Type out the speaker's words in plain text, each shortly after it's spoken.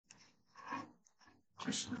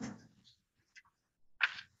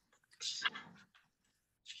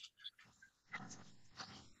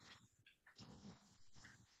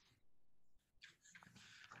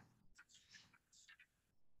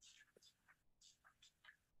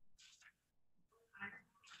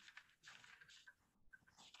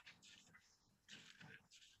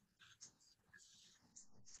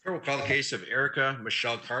We'll call the case of Erica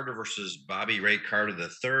Michelle Carter versus Bobby Ray Carter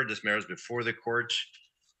III. This matter is before the court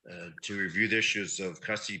to review the issues of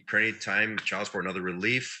custody, parenting time, child support, and other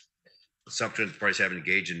relief. Subsequent parties have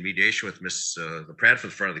engaged in mediation with Ms. LaPrade from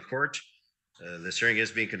the front of the court. This hearing is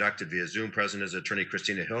being conducted via Zoom. Present is Attorney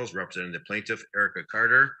Christina Hills, representing the plaintiff, Erica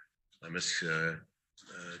Carter. Ms.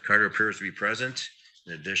 Carter appears to be present.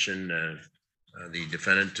 In addition, the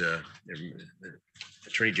defendant,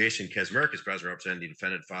 Attorney Jason Kaczmarek, is present, representing the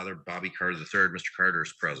defendant, father, Bobby Carter III. Mr. Carter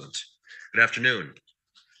is present. Good afternoon.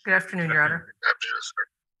 Good afternoon, Your Honor.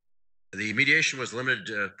 The mediation was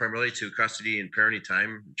limited primarily to custody and parenting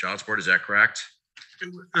time, child support. Is that correct?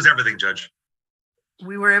 It was everything, Judge.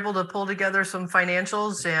 We were able to pull together some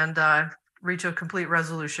financials and reach a complete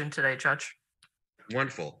resolution today, Judge.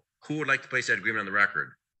 Wonderful. Who would like to place that agreement on the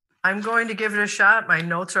record? I'm going to give it a shot. My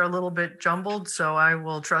notes are a little bit jumbled, so I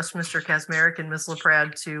will trust Mr. Kaczmarek and Ms.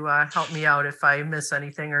 LaPrade to help me out if I miss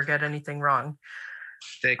anything or get anything wrong.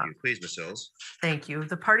 Thank you. Please, Ms. Hills. Thank you.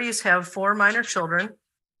 The parties have 4 minor children.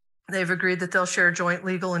 They've agreed that they'll share joint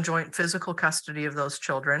legal and joint physical custody of those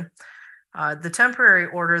children. The temporary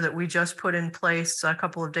order that we just put in place a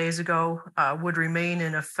couple of days ago would remain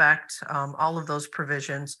in effect, all of those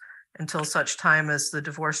provisions, until such time as the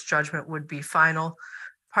divorce judgment would be final.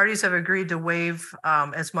 Parties have agreed to waive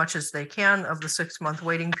as much as they can of the 6-month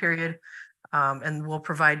waiting period, and will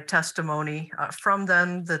provide testimony from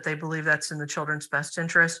them that they believe that's in the children's best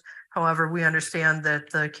interest. However, we understand that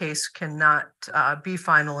the case cannot be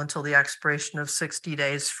final until the expiration of 60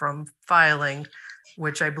 days from filing,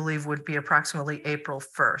 which I believe would be approximately April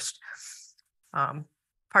 1st.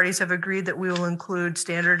 Parties have agreed that we will include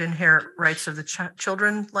standard inherent rights of the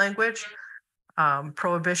children language,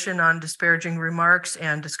 prohibition on disparaging remarks,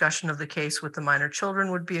 and discussion of the case with the minor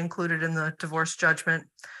children would be included in the divorce judgment.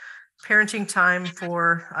 Parenting time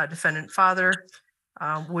for defendant father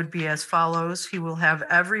would be as follows. He will have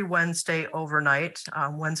every Wednesday overnight,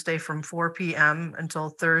 Wednesday from 4 p.m. until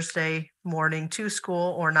Thursday morning to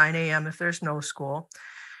school, or 9 a.m. if there's no school.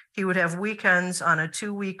 He would have weekends on a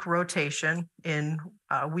 2-week rotation. In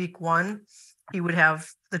week 1, he would have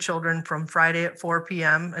the children from Friday at 4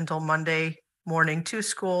 p.m. until Monday morning to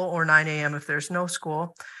school, or 9 a.m. if there's no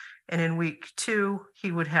school. And in week 2,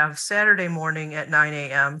 he would have Saturday morning at 9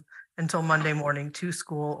 a.m. until Monday morning to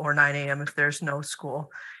school, or 9 a.m. if there's no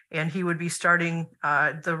school. And he would be starting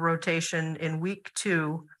the rotation in week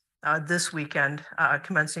 2 this weekend,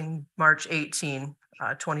 commencing March 18,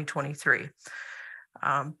 2023.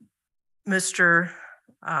 Mr.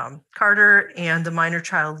 Carter and the minor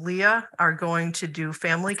child, Leah, are going to do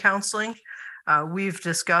family counseling. We've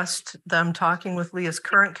discussed them talking with Leah's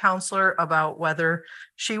current counselor about whether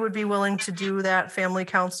she would be willing to do that family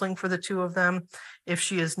counseling for the 2 of them. If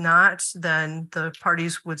she is not, then the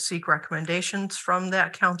parties would seek recommendations from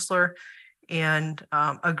that counselor and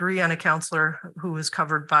agree on a counselor who is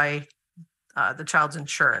covered by the child's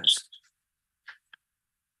insurance.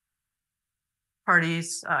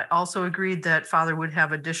 Parties also agreed that father would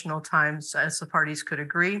have additional times as the parties could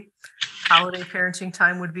agree. Holiday parenting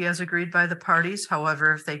time would be as agreed by the parties.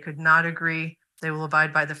 However, if they could not agree, they will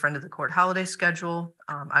abide by the friend of the court holiday schedule.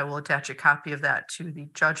 I will attach a copy of that to the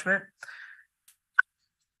judgment.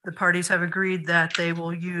 The parties have agreed that they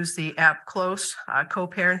will use the app Close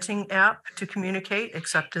co-parenting app to communicate,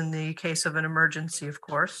 except in the case of an emergency, of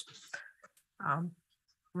course.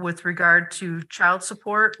 With regard to child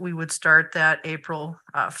support, we would start that April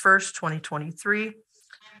 1st, 2023.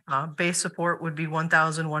 Base support would be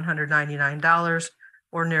 $1,199,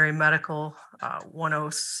 ordinary medical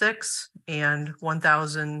 $106, and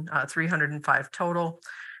 $1,305 total.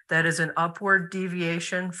 That is an upward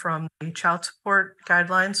deviation from the child support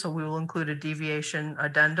guidelines, so we will include a deviation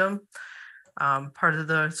addendum.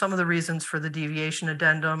 Some of the reasons for the deviation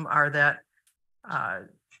addendum are that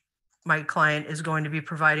my client is going to be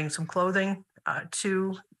providing some clothing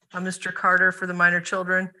to Mr. Carter for the minor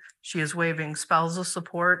children. She is waiving spousal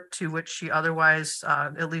support, to which she otherwise,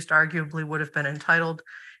 at least arguably, would have been entitled.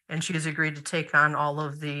 And she has agreed to take on all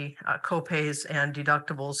of the copays and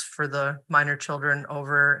deductibles for the minor children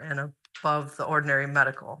over and above the ordinary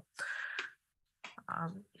medical.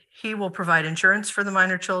 He will provide insurance for the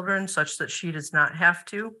minor children such that she does not have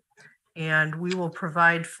to. And we will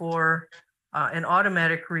provide for an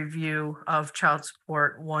automatic review of child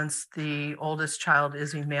support once the oldest child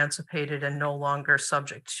is emancipated and no longer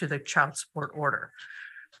subject to the child support order.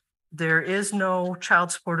 There is no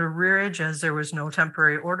child support arrearage, as there was no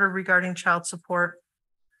temporary order regarding child support.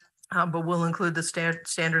 But we'll include the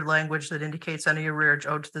standard language that indicates any arrearage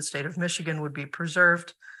owed to the state of Michigan would be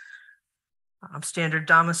preserved. Standard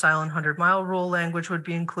domicile and 100-mile rule language would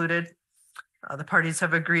be included. The parties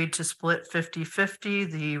have agreed to split 50-50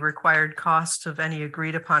 the required costs of any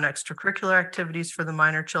agreed upon extracurricular activities for the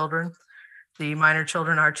minor children. The minor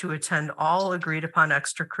children are to attend all agreed upon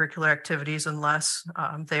extracurricular activities unless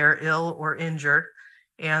they are ill or injured.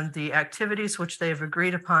 And the activities which they have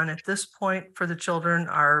agreed upon at this point for the children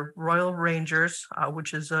are Royal Rangers,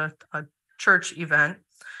 which is a church event,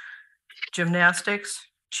 gymnastics,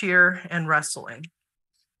 cheer, and wrestling.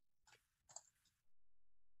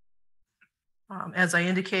 As I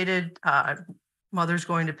indicated, mother's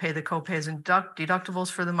going to pay the copays and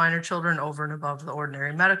deductibles for the minor children over and above the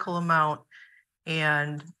ordinary medical amount.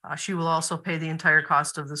 And she will also pay the entire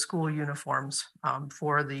cost of the school uniforms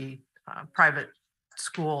for the private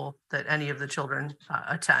school that any of the children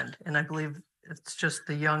attend. And I believe it's just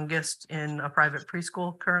the youngest in a private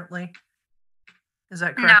preschool currently. Is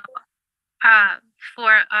that correct? No,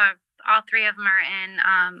 for all three of them are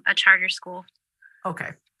in a charter school.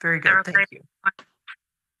 Okay, very good. Thank you.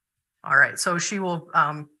 All right, so she will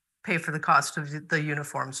pay for the cost of the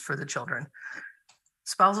uniforms for the children.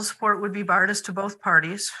 Spousal support would be barred as to both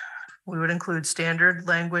parties. We would include standard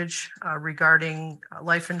language regarding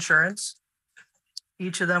life insurance.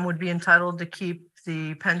 Each of them would be entitled to keep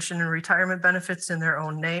the pension and retirement benefits in their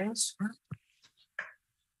own names.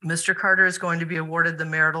 Mr. Carter is going to be awarded the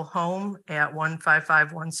marital home at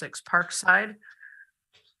 15516 Parkside.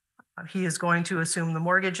 He is going to assume the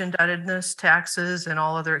mortgage indebtedness, taxes, and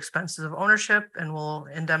all other expenses of ownership, and will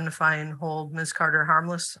indemnify and hold Ms. Carter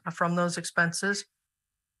harmless from those expenses.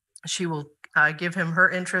 She will give him her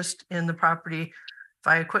interest in the property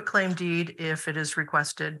via quitclaim deed if it is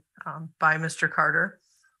requested by Mr. Carter.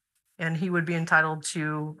 And he would be entitled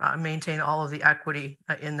to maintain all of the equity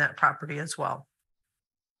in that property as well.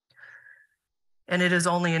 And it is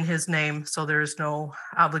only in his name, so there is no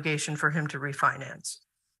obligation for him to refinance.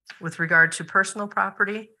 With regard to personal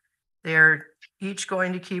property, they're each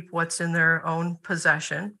going to keep what's in their own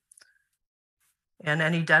possession and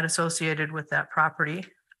any debt associated with that property.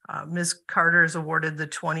 Ms. Carter is awarded the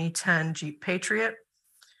 2010 Jeep Patriot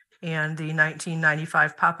and the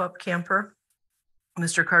 1995 pop-up camper.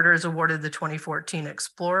 Mr. Carter is awarded the 2014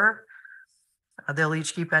 Explorer. They'll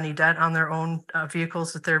each keep any debt on their own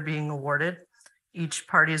vehicles that they're being awarded. Each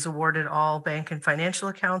party is awarded all bank and financial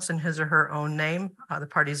accounts in his or her own name. The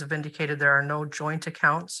parties have indicated there are no joint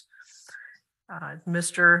accounts.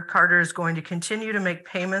 Mr. Carter is going to continue to make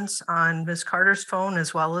payments on Ms. Carter's phone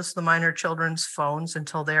as well as the minor children's phones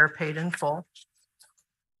until they are paid in full.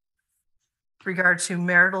 With regard to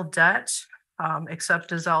marital debt,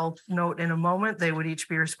 except as I'll note in a moment, they would each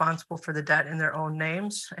be responsible for the debt in their own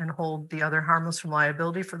names and hold the other harmless from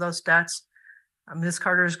liability for those debts. Ms.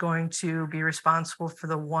 Carter is going to be responsible for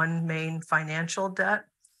the One Main financial debt.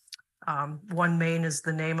 One Main is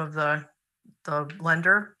the name of the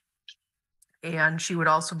lender. And she would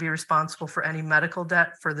also be responsible for any medical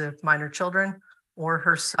debt for the minor children or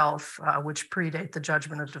herself, which predate the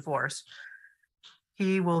judgment of divorce.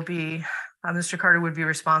 He will be, Mr. Carter would be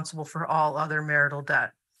responsible for all other marital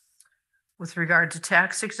debt. With regard to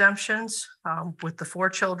tax exemptions, with the 4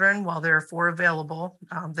 children, while there are 4 available,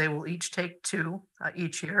 they will each take 2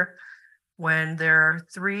 each year. When there are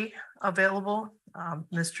 3 available,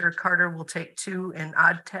 Mr. Carter will take 2 in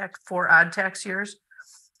 4 odd tax years.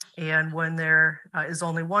 And when there is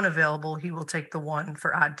only 1 available, he will take the 1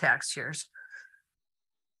 for odd tax years.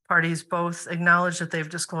 Parties both acknowledge that they've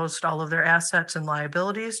disclosed all of their assets and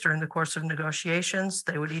liabilities during the course of negotiations.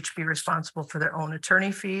 They would each be responsible for their own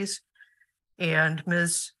attorney fees. And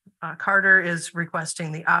Ms. Carter is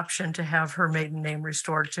requesting the option to have her maiden name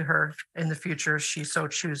restored to her in the future if she so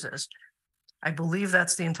chooses. I believe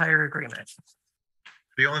that's the entire agreement.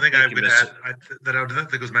 The only thing I would add that I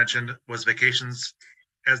don't think was mentioned was vacations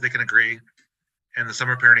as they can agree. And the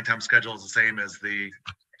summer parenting time schedule is the same as the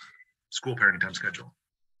school parenting time schedule.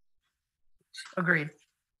 Agreed.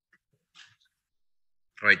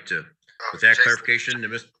 All right, with that clarification,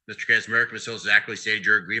 Mr. Kaczmarek, Ms. Hill exactly stated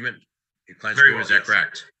your agreement. Your client's Very agreement, well, is that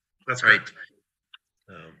correct? That's Right.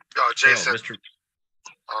 correct. Jason, Mr.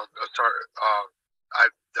 sorry,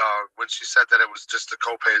 when she said that it was just the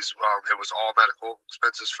copays, it was all medical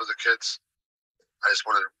expenses for the kids. I just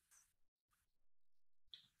wanted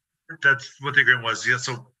to. That's what the agreement was. Yeah,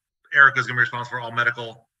 so Erica's gonna be responsible for all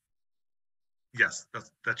medical Yes,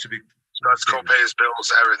 that should be. So that's co-pays,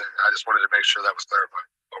 bills, everything. I just wanted to make sure that was clarified.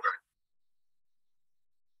 Okay.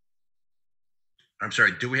 I'm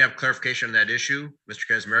sorry, do we have clarification on that issue, Mr.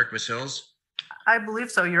 Kaczmarek, Ms. Hills? I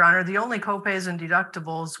believe so, Your Honor. The only copays and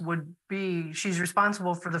deductibles would be, she's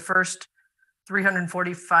responsible for the first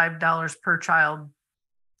 $345 per child.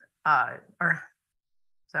 Or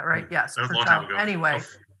is that right? Yes. That was per a long time child. ago. Anyway, Oh,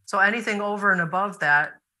 so anything over and above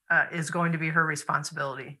that is going to be her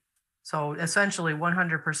responsibility. So essentially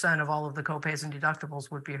 100% of all of the copays and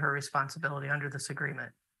deductibles would be her responsibility under this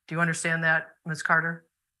agreement. Do you understand that, Ms. Carter?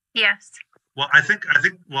 Yes. Well, I think,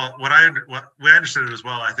 well, what we understood it as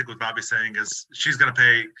well, I think what Bobby's saying is she's going to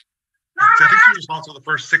pay, I think she's responsible for the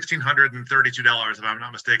first $1,632, if I'm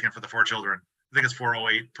not mistaken, for the 4 children. I think it's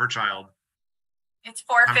 $408 per child. It's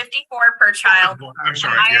 $454 per child. I'm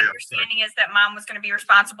sorry. My Yeah, sorry. understanding is that mom was going to be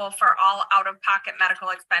responsible for all out-of-pocket medical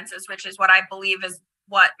expenses, which is what I believe is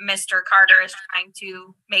what Mr. Carter is trying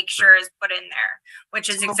to make sure is put in there, which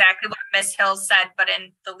is exactly what Ms. Hill said, but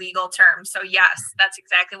in the legal terms. So yes, that's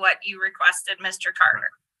exactly what you requested, Mr. Carter.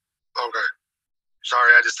 Okay.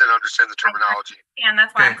 Sorry, I just didn't understand the terminology. And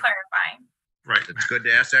that's why I'm Okay. clarifying. Right. It's good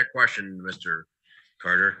to ask that question, Mr.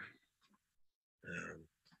 Carter.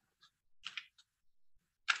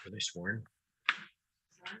 Were they sworn?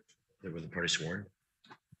 Were the parties sworn?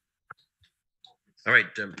 All right,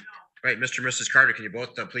 right, Mr. and Mrs. Carter, can you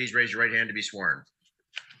both please raise your right hand to be sworn?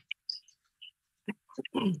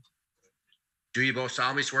 Do you both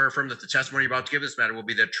solemnly swear or affirm that the testimony you're about to give this matter will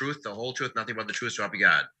be the truth, the whole truth, nothing but the truth, so help you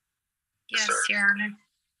God? Yes, sir. Your Honor.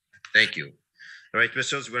 Thank you. All right, Ms.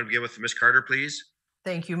 Hills, we're going to begin with Ms. Carter, please.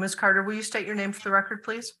 Thank you. Ms. Carter, will you state your name for the record,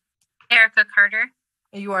 please? Erica Carter.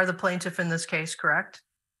 You are the plaintiff in this case, correct?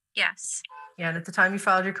 Yes. And at the time you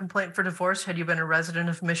filed your complaint for divorce, had you been a resident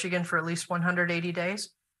of Michigan for at least 180 days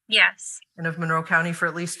Yes. and of Monroe County for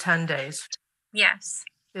at least 10 days? Yes.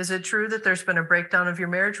 Is it true that there's been a breakdown of your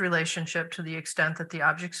marriage relationship to the extent that the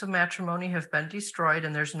objects of matrimony have been destroyed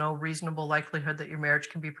and there's no reasonable likelihood that your marriage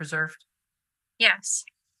can be preserved? Yes.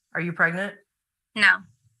 Are you pregnant? No.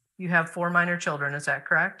 You have 4 minor children, is that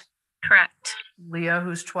correct? Correct. Leah,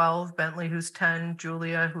 who's 12, Bentley, who's 10,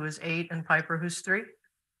 Julia, who is 8, and Piper, who's 3?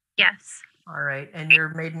 Yes. All right. And your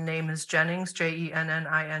maiden name is Jennings, Jennings?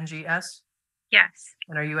 Yes.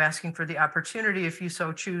 And are you asking for the opportunity, if you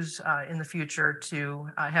so choose, in the future to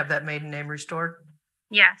have that maiden name restored?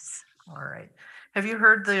 Yes. All right. Have you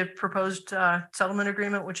heard the proposed settlement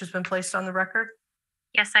agreement, which has been placed on the record?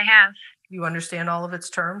 Yes, I have. You understand all of its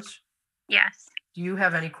terms? Yes. Do you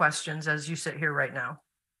have any questions as you sit here right now?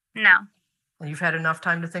 No. And you've had enough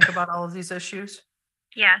time to think about all of these issues?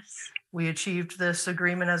 Yes. We achieved this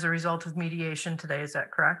agreement as a result of mediation today, is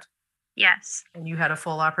that correct? Yes. And you had a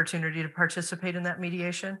full opportunity to participate in that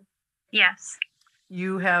mediation? Yes.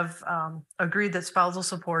 You have agreed that spousal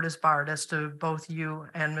support is barred as to both you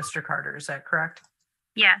and Mr. Carter, is that correct?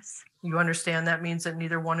 Yes. You understand that means that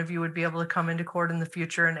neither one of you would be able to come into court in the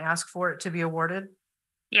future and ask for it to be awarded?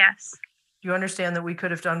 Yes. You understand that we could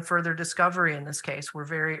have done further discovery in this case? We're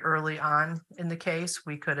very early on in the case.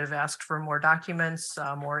 We could have asked for more documents,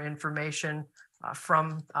 more information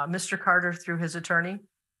from Mr. Carter through his attorney.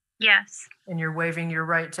 Yes. And you're waiving your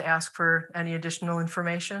right to ask for any additional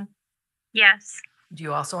information? Yes. Do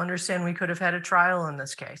you also understand we could have had a trial in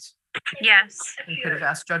this case? Yes. We could have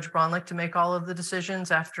asked Judge Bronlick to make all of the decisions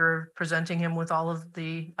after presenting him with all of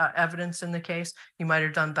the evidence in the case. You might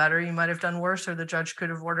have done better, you might have done worse, or the judge could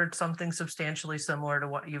have ordered something substantially similar to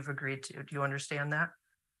what you've agreed to. Do you understand that?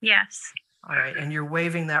 Yes. All right, and you're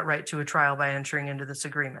waiving that right to a trial by entering into this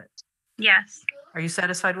agreement. Yes. Are you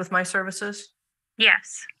satisfied with my services?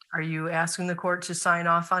 Yes. Are you asking the court to sign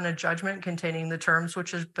off on a judgment containing the terms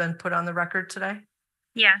which has been put on the record today?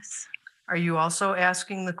 Yes. Are you also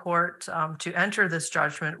asking the court to enter this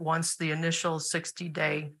judgment once the initial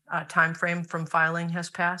 60-day timeframe from filing has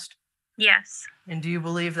passed? Yes. And do you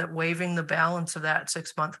believe that waiving the balance of that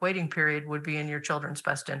 6-month waiting period would be in your children's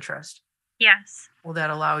best interest? Yes. Will that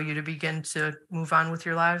allow you to begin to move on with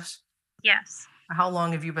your lives? Yes. How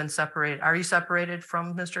long have you been separated? Are you separated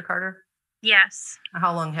from Mr. Carter? Yes.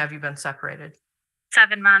 How long have you been separated?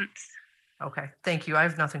 7 months. Okay, thank you. I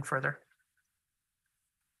have nothing further.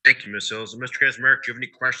 Thank you, Ms. Hills. Mr. Kaczmarek, do you have any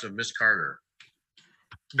questions of Ms. Carter?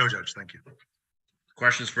 No, Judge. Thank you.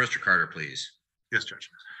 Questions for Mr. Carter, please. Yes, Judge.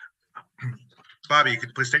 Bobby, you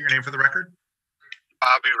could please state your name for the record?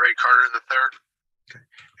 Bobby Ray Carter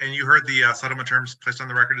III. And you heard the settlement terms placed on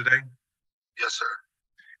the record today? Yes, sir.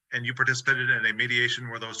 And you participated in a mediation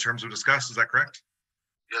where those terms were discussed, is that correct?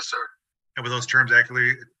 Yes, sir. And were those terms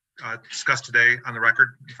accurately discussed today on the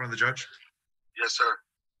record in front of the judge? Yes, sir.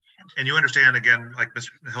 And you understand, again, like Mr.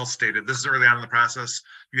 Hill stated, this is early on in the process.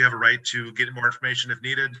 You have a right to get more information if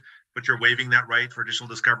needed, but you're waiving that right for additional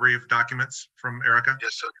discovery of documents from Erica.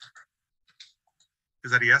 Yes, sir.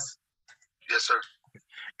 Is that a yes? Yes, sir.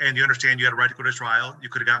 And you understand you had a right to go to trial. You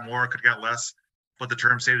could have got more, could have got less, but the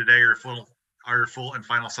terms stated today are your full and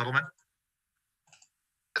final settlement.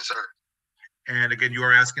 Yes, sir. And again, you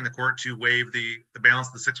are asking the court to waive the balance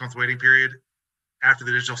of the 6-month waiting period after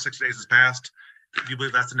the additional 6 days has passed. Do you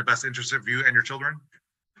believe that's in the best interest of you and your children?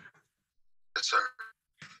 Yes, sir.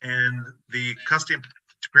 And the custody and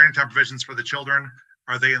parenting time provisions for the children,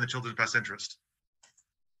 are they in the children's best interest?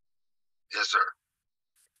 Yes, sir.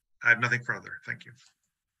 I have nothing further. Thank you.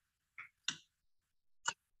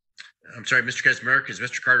 I'm sorry, Mr. Kaczmarek, is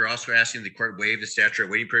Mr. Carter also asking the court waive the statutory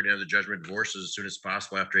waiting period and have the judgment divorce as soon as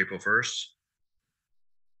possible after April 1st?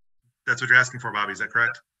 That's what you're asking for, Bobby. Is that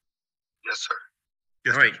correct? Yes, sir.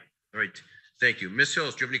 Yes. All right, all right. Thank you. Ms.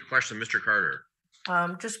 Hills, do you have any questions, Mr. Carter?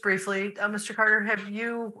 Just briefly, Mr. Carter, have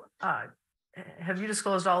you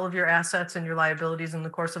disclosed all of your assets and your liabilities in the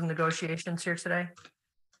course of negotiations here today?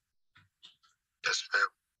 Yes,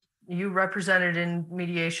 ma'am. You represented in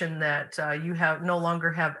mediation that you no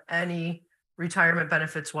longer have any retirement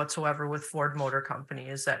benefits whatsoever with Ford Motor Company.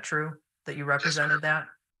 Is that true? That you represented that?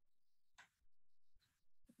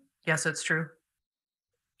 Yes, it's true.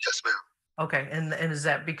 Yes, ma'am. Okay, and is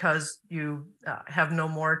that because you have no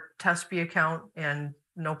more TESPI account and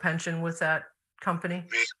no pension with that company? Me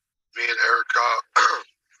and Erica,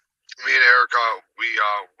 we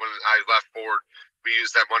when I left Ford, we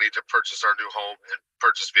used that money to purchase our new home and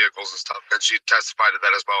purchase vehicles and stuff. And she testified to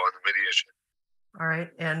that as well in the mediation. All right,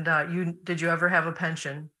 and did you ever have a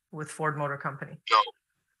pension with Ford Motor Company? No.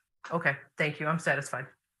 Okay, thank you. I'm satisfied.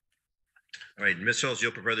 All right, Ms. Hills,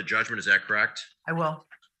 you'll prepare the judgment. Is that correct? I will.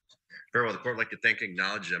 Very well. The court would like to thank and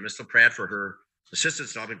acknowledge Ms. LaPrade for her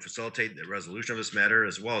assistance in helping facilitate the resolution of this matter,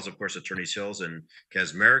 as well as, of course, Attorneys Hills and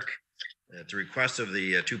Kaczmarek. At the request of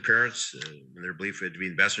the two parents and their belief to be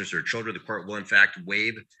in the best interest of their children, the court will in fact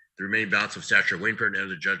waive the remaining balance of statutory waiting period and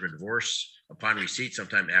enter the judgment divorce upon receipt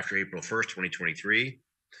sometime after April 1st, 2023.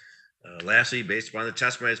 Lastly, based upon the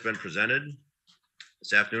testimony that's been presented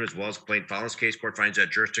this afternoon, as well as complaint following this case, court finds that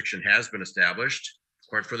jurisdiction has been established.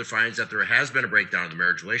 Court further finds that there has been a breakdown of the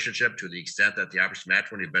marriage relationship to the extent that the opposite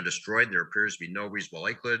matrimony has been destroyed. There appears to be no reasonable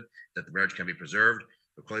likelihood that the marriage can be preserved.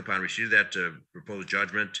 According upon receipt of that proposed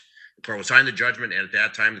judgment, the court will sign the judgment, and at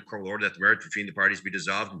that time, the court will order that the marriage between the parties be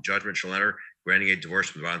dissolved, and judgment shall enter, granting a divorce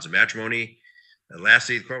from the bonds of matrimony.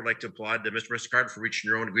 Lastly, the court would like to applaud Mr. Carter for reaching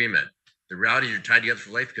your own agreement. The reality is you're tied together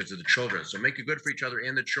for life because of the children, so make it good for each other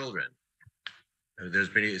and the children. There's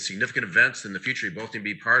been significant events in the future you both need to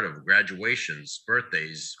be part of: graduations,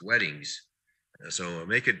 birthdays, weddings. So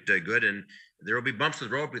make it good, and there will be bumps in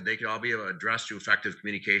the road, but they can all be addressed through effective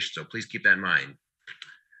communication. So please keep that in mind.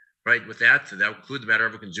 Right, with that will conclude the matter.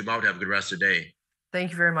 Everyone can zoom out. Have a good rest of the day.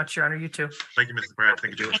 Thank you very much, Your Honor. You too. Thank you, Mr. Pratt.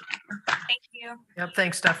 Thank you, Julie. Thank you. Yep,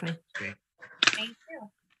 thanks, Stephanie. Thank you.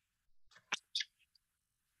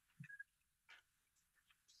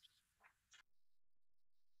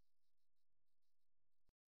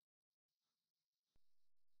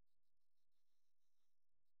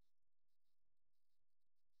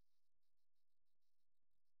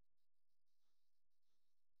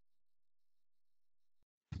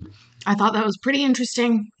 I thought that was pretty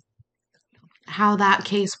interesting how that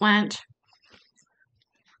case went.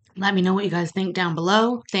 Let me know what you guys think down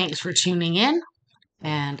below. Thanks for tuning in,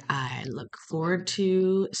 and I look forward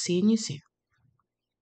to seeing you soon.